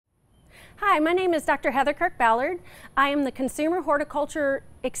Hi, my name is Dr. Heather Kirk-Ballard. I am the Consumer Horticulture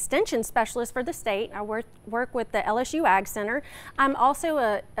Extension Specialist for the state. I work with the LSU AgCenter. I'm also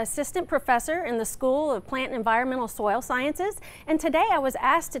an assistant professor in the School of Plant and Environmental Soil Sciences, and today I was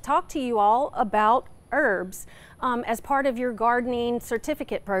asked to talk to you all about herbs as part of your gardening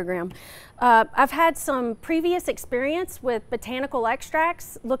certificate program. I've had some previous experience with botanical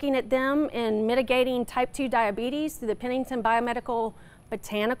extracts, looking at them in mitigating type 2 diabetes through the Pennington Biomedical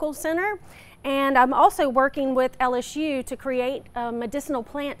Botanical Center, and I'm also working with LSU to create a medicinal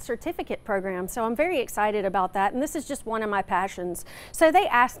plant certificate program, so I'm very excited about that, and this is just one of my passions. So they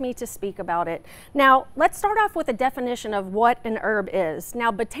asked me to speak about it. Now let's start off with a definition of what an herb is.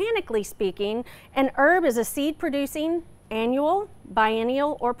 Now, botanically speaking, an herb is a seed producing annual,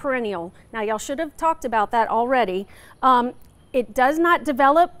 biennial, or perennial. Now y'all should have talked about that already. It does not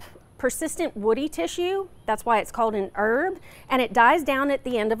develop persistent woody tissue, that's why it's called an herb, and it dies down at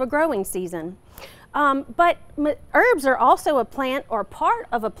the end of a growing season. But herbs are also a plant or part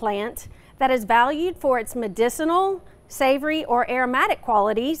of a plant that is valued for its medicinal, savory, or aromatic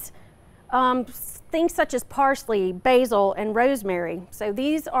qualities, things such as parsley, basil, and rosemary. So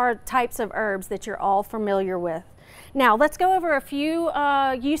these are types of herbs that you're all familiar with. Now let's go over a few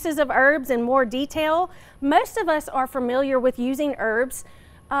uses of herbs in more detail. Most of us are familiar with using herbs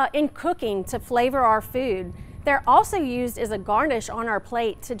in cooking to flavor our food. They're also used as a garnish on our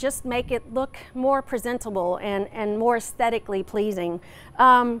plate to just make it look more presentable and more aesthetically pleasing.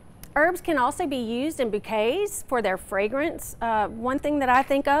 Herbs can also be used in bouquets for their fragrance. One thing that I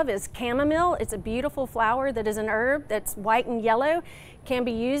think of is chamomile. It's a beautiful flower that is an herb that's white and yellow. Can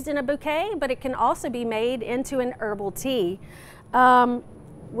be used in a bouquet, but it can also be made into an herbal tea.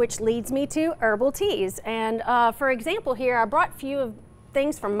 Which leads me to herbal teas. And for example here, I brought a few of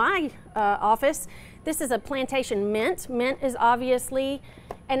things from my office. This is a plantation mint. Mint is obviously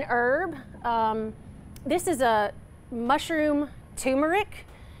an herb. This is a mushroom turmeric,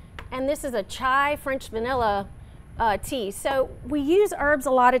 and this is a chai French vanilla tea. So we use herbs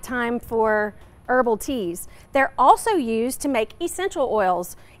a lot of time for herbal teas. They're also used to make essential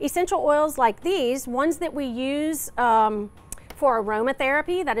oils. Essential oils like these, ones that we use for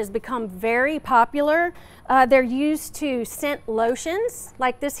aromatherapy that has become very popular. They're used to scent lotions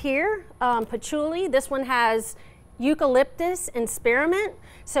like this here, patchouli. This one has eucalyptus and spearmint.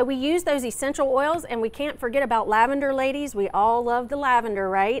 So we use those essential oils, and we can't forget about lavender, ladies. We all love the lavender,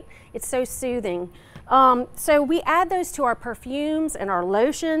 right? It's so soothing. So we add those to our perfumes and our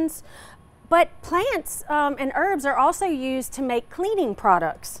lotions. But plants and herbs are also used to make cleaning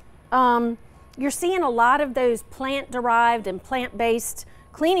products. You're seeing a lot of those plant-derived and plant-based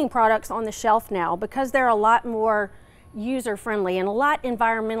cleaning products on the shelf now because they're a lot more user-friendly and a lot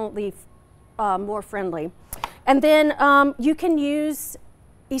environmentally more friendly. And then you can use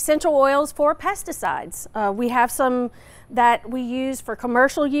essential oils for pesticides. We have some that we use for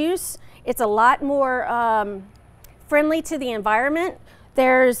commercial use. It's a lot more friendly to the environment.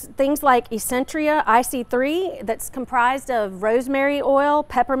 There's things like Essentia IC3 that's comprised of rosemary oil,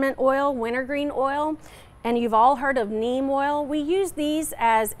 peppermint oil, wintergreen oil, and you've all heard of neem oil. We use these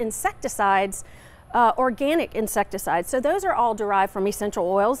as insecticides, organic insecticides. So those are all derived from essential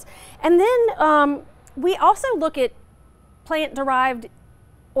oils. And then we also look at plant-derived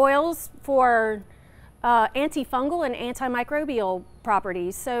oils for antifungal and antimicrobial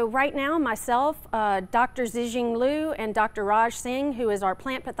properties. So right now, myself, Dr. Zijing Liu, and Dr. Raj Singh, who is our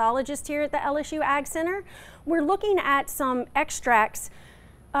plant pathologist here at the LSU AgCenter, we're looking at some extracts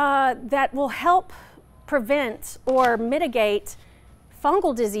that will help prevent or mitigate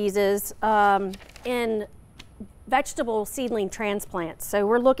fungal diseases in vegetable seedling transplants. So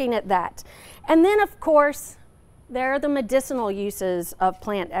we're looking at that. And then, of course, there are the medicinal uses of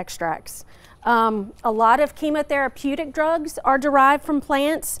plant extracts. A lot of chemotherapeutic drugs are derived from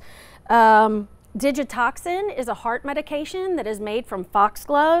plants. Digitoxin is a heart medication that is made from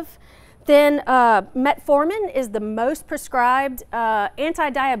foxglove. Then metformin is the most prescribed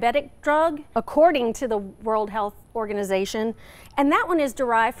anti-diabetic drug according to the World Health Organization, and that one is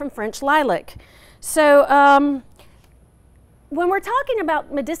derived from French lilac. So when we're talking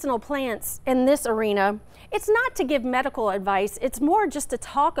about medicinal plants in this arena, it's not to give medical advice, it's more just to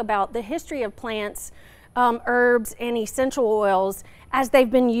talk about the history of plants, herbs, and essential oils as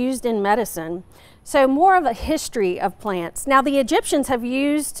they've been used in medicine. So more of a history of plants. Now the Egyptians have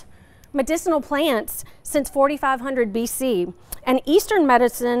used medicinal plants since 4500 BC, and Eastern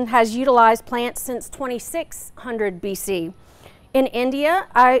medicine has utilized plants since 2600 BC. In India,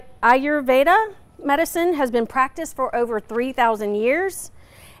 Ayurveda medicine has been practiced for over 3,000 years,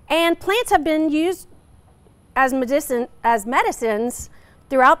 and plants have been used as medicines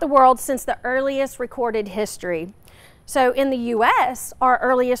throughout the world since the earliest recorded history. So in the U.S., our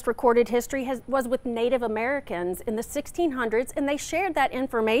earliest recorded history was with Native Americans in the 1600s, and they shared that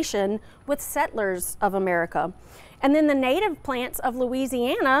information with settlers of America. And then the native plants of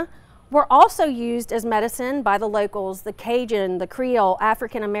Louisiana were also used as medicine by the locals, the Cajun, the Creole,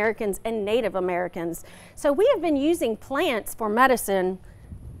 African Americans, and Native Americans. So we have been using plants for medicine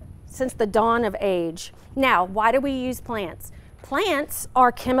since the dawn of age. Now, why do we use plants? Plants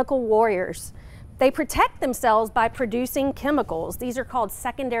are chemical warriors. They protect themselves by producing chemicals. These are called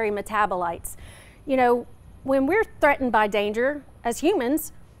secondary metabolites. You know, when we're threatened by danger as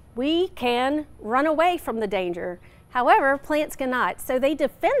humans, we can run away from the danger. However, plants cannot. So they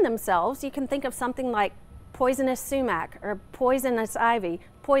defend themselves. You can think of something like poisonous sumac or poison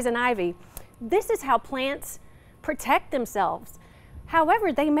ivy. This is how plants protect themselves.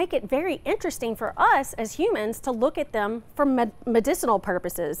 However, they make it very interesting for us as humans to look at them for medicinal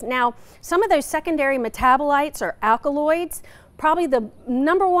purposes. Now, some of those secondary metabolites or alkaloids, probably the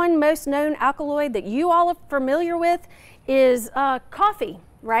 #1 most known alkaloid that you all are familiar with is coffee,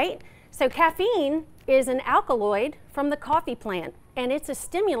 right? So caffeine is an alkaloid from the coffee plant, and it's a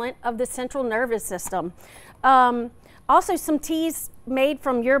stimulant of the central nervous system. Also, some teas made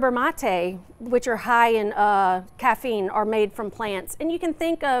from yerba mate, which are high in caffeine, are made from plants. And you can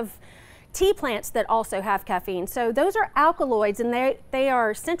think of tea plants that also have caffeine. So those are alkaloids, and they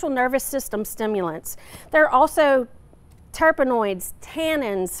are central nervous system stimulants. There are also terpenoids,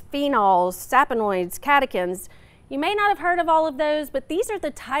 tannins, phenols, saponoids, catechins. You may not have heard of all of those, but these are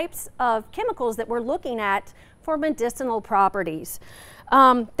the types of chemicals that we're looking at for medicinal properties.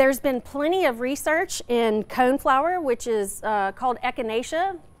 There's been plenty of research in coneflower, which is called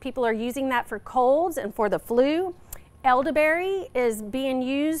echinacea. People are using that for colds and for the flu. Elderberry is being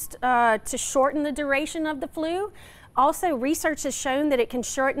used to shorten the duration of the flu. Also, research has shown that it can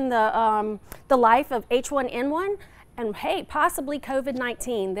shorten the life of H1N1 and, hey, possibly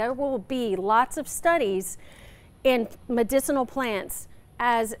COVID-19. There will be lots of studies in medicinal plants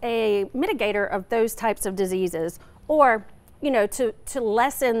as a mitigator of those types of diseases, or to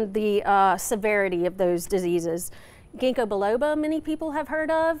lessen the severity of those diseases. Ginkgo biloba, many people have heard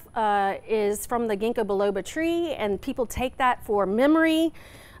of, is from the ginkgo biloba tree, and people take that for memory.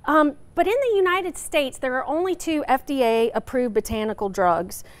 But in the United States, there are only 2 FDA-approved botanical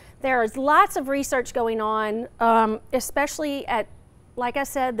drugs. There is lots of research going on, especially at, like I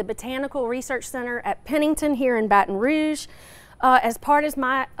said, the Botanical Research Center at Pennington here in Baton Rouge. As part of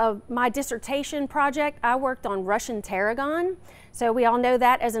my dissertation project, I worked on Russian tarragon. So we all know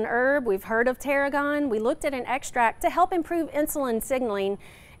that as an herb. We've heard of tarragon. We looked at an extract to help improve insulin signaling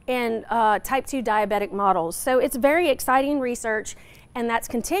in type 2 diabetic models. So it's very exciting research, and that's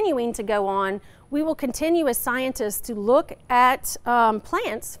continuing to go on. We will continue as scientists to look at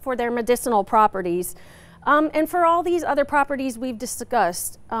plants for their medicinal properties and for all these other properties we've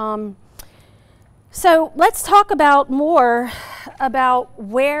discussed. So let's talk more about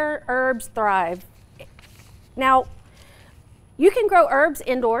where herbs thrive. Now, you can grow herbs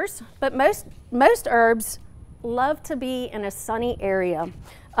indoors, but most herbs love to be in a sunny area.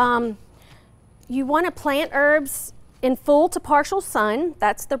 You want to plant herbs in full to partial sun.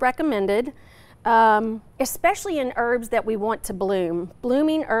 That's the recommended, especially in herbs that we want to bloom.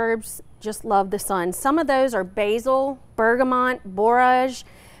 Blooming herbs just love the sun. Some of those are basil, bergamot, borage,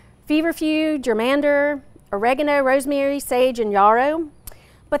 feverfew, germander, oregano, rosemary, sage, and yarrow.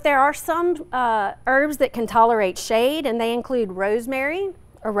 But there are some herbs that can tolerate shade, and they include rosemary,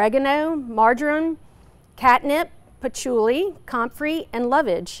 oregano, marjoram, catnip, patchouli, comfrey, and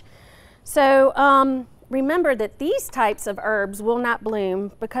lovage. So remember that these types of herbs will not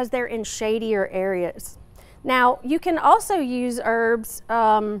bloom because they're in shadier areas. Now, you can also use herbs,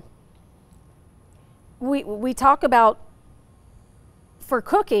 we talk about for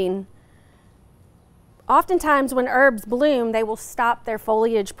cooking. Oftentimes when herbs bloom, they will stop their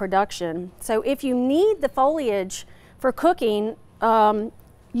foliage production. So if you need the foliage for cooking,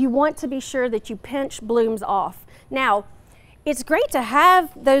 you want to be sure that you pinch blooms off. Now, it's great to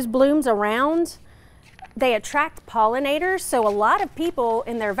have those blooms around. They attract pollinators, so a lot of people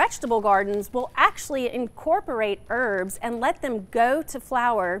in their vegetable gardens will actually incorporate herbs and let them go to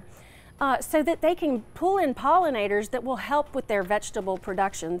flower so that they can pull in pollinators that will help with their vegetable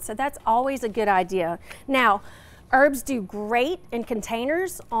production. So that's always a good idea. Now, herbs do great in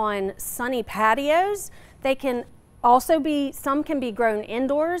containers on sunny patios. They can also some can be grown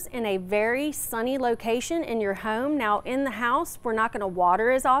indoors in a very sunny location in your home. Now, in the house, we're not going to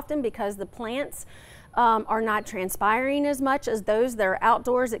water as often because the plants are not transpiring as much as those that are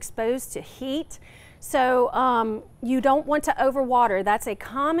outdoors exposed to heat. So you don't want to overwater. That's a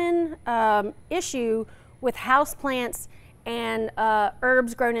common issue with houseplants and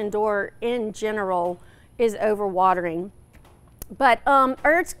herbs grown indoor in general, is overwatering. But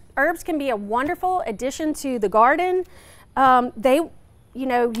herbs can be a wonderful addition to the garden.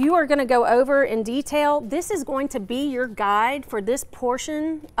 You are going to go over in detail. This is going to be your guide for this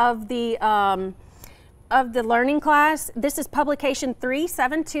portion of the learning class. This is publication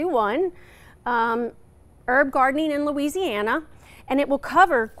 3721, Herb Gardening in Louisiana, and it will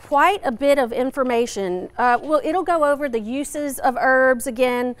cover quite a bit of information. It'll go over the uses of herbs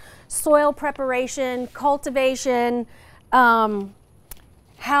again, soil preparation, cultivation,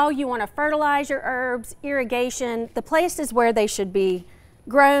 how you want to fertilize your herbs, irrigation, the places where they should be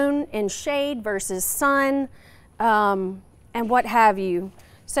grown in shade versus sun, and what have you.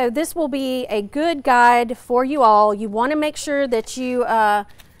 So this will be a good guide for you all. You want to make sure that you,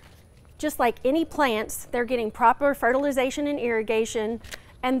 just like any plants, they're getting proper fertilization and irrigation,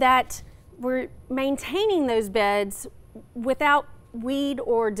 and that we're maintaining those beds without weed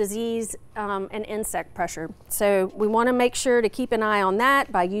or disease and insect pressure. So we want to make sure to keep an eye on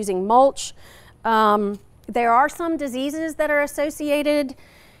that by using mulch. There are some diseases that are associated,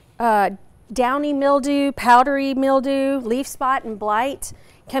 downy mildew, powdery mildew, leaf spot, and blight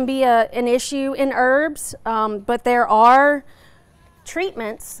can be an issue in herbs, but there are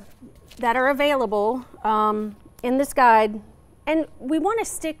treatments that are available in this guide, and we want to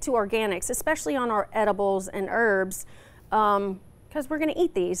stick to organics, especially on our edibles and herbs, because we're going to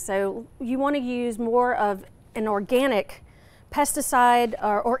eat these. So you want to use more of an organic pesticide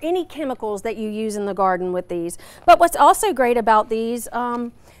or any chemicals that you use in the garden with these. But what's also great about these,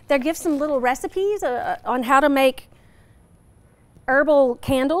 they give some little recipes on how to make herbal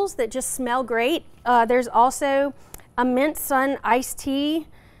candles that just smell great. There's also a mint sun iced tea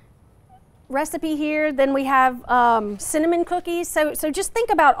recipe here. Then we have cinnamon cookies. So just think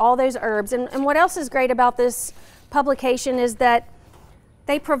about all those herbs. And what else is great about this publication is that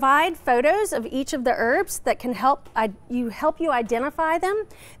they provide photos of each of the herbs that can help you identify them.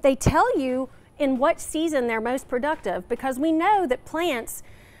 They tell you in what season they're most productive, because we know that plants,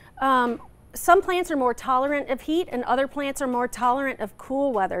 some plants are more tolerant of heat and other plants are more tolerant of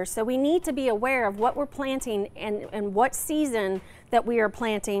cool weather. So we need to be aware of what we're planting and what season that we are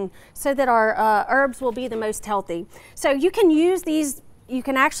planting so that our herbs will be the most healthy. So you can use these. You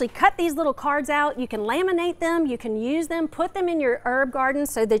can actually cut these little cards out, you can laminate them, you can use them, put them in your herb garden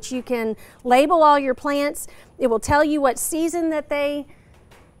so that you can label all your plants. It will tell you what season that they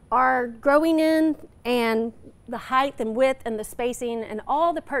are growing in and the height and width and the spacing and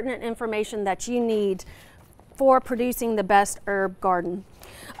all the pertinent information that you need for producing the best herb garden.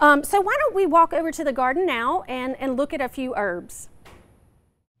 So why don't we walk over to the garden now and look at a few herbs.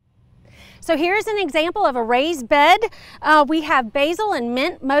 So here's an example of a raised bed. We have basil and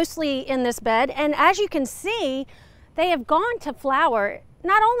mint mostly in this bed, and as you can see, they have gone to flower.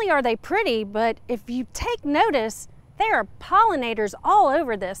 Not only are they pretty, but if you take notice, there are pollinators all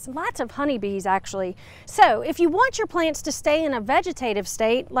over this, lots of honeybees actually. So if you want your plants to stay in a vegetative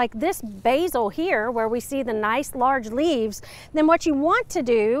state, like this basil here, where we see the nice large leaves, then what you want to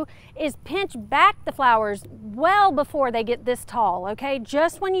do is pinch back the flowers well before they get this tall, okay?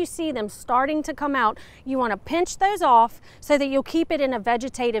 Just when you see them starting to come out, you want to pinch those off so that you'll keep it in a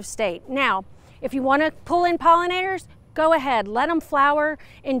vegetative state. Now, if you want to pull in pollinators, go ahead, let them flower,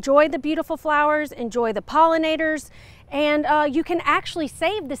 enjoy the beautiful flowers, enjoy the pollinators, and you can actually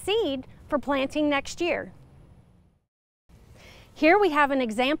save the seed for planting next year. Here we have an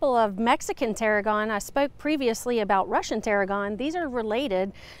example of Mexican tarragon. I spoke previously about Russian tarragon. These are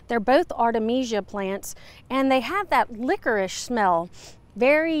related. They're both Artemisia plants, and they have that licorice smell,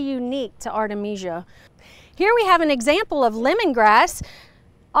 very unique to Artemisia. Here we have an example of lemongrass,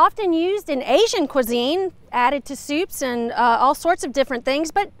 often used in Asian cuisine, added to soups and all sorts of different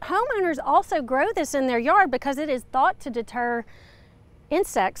things, but homeowners also grow this in their yard because it is thought to deter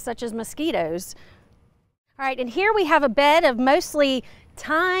insects such as mosquitoes. All right, and here we have a bed of mostly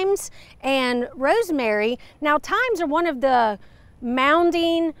thymes and rosemary. Now, thymes are one of the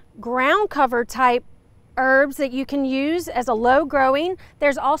mounding ground cover type herbs that you can use as a low growing.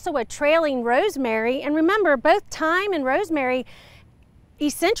 There's also a trailing rosemary, and remember, both thyme and rosemary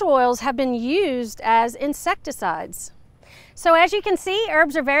essential oils have been used as insecticides. So as you can see,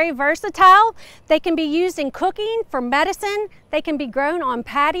 herbs are very versatile. They can be used in cooking, for medicine. They can be grown on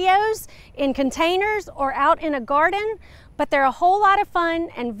patios, in containers, or out in a garden, but they're a whole lot of fun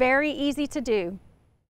and very easy to do.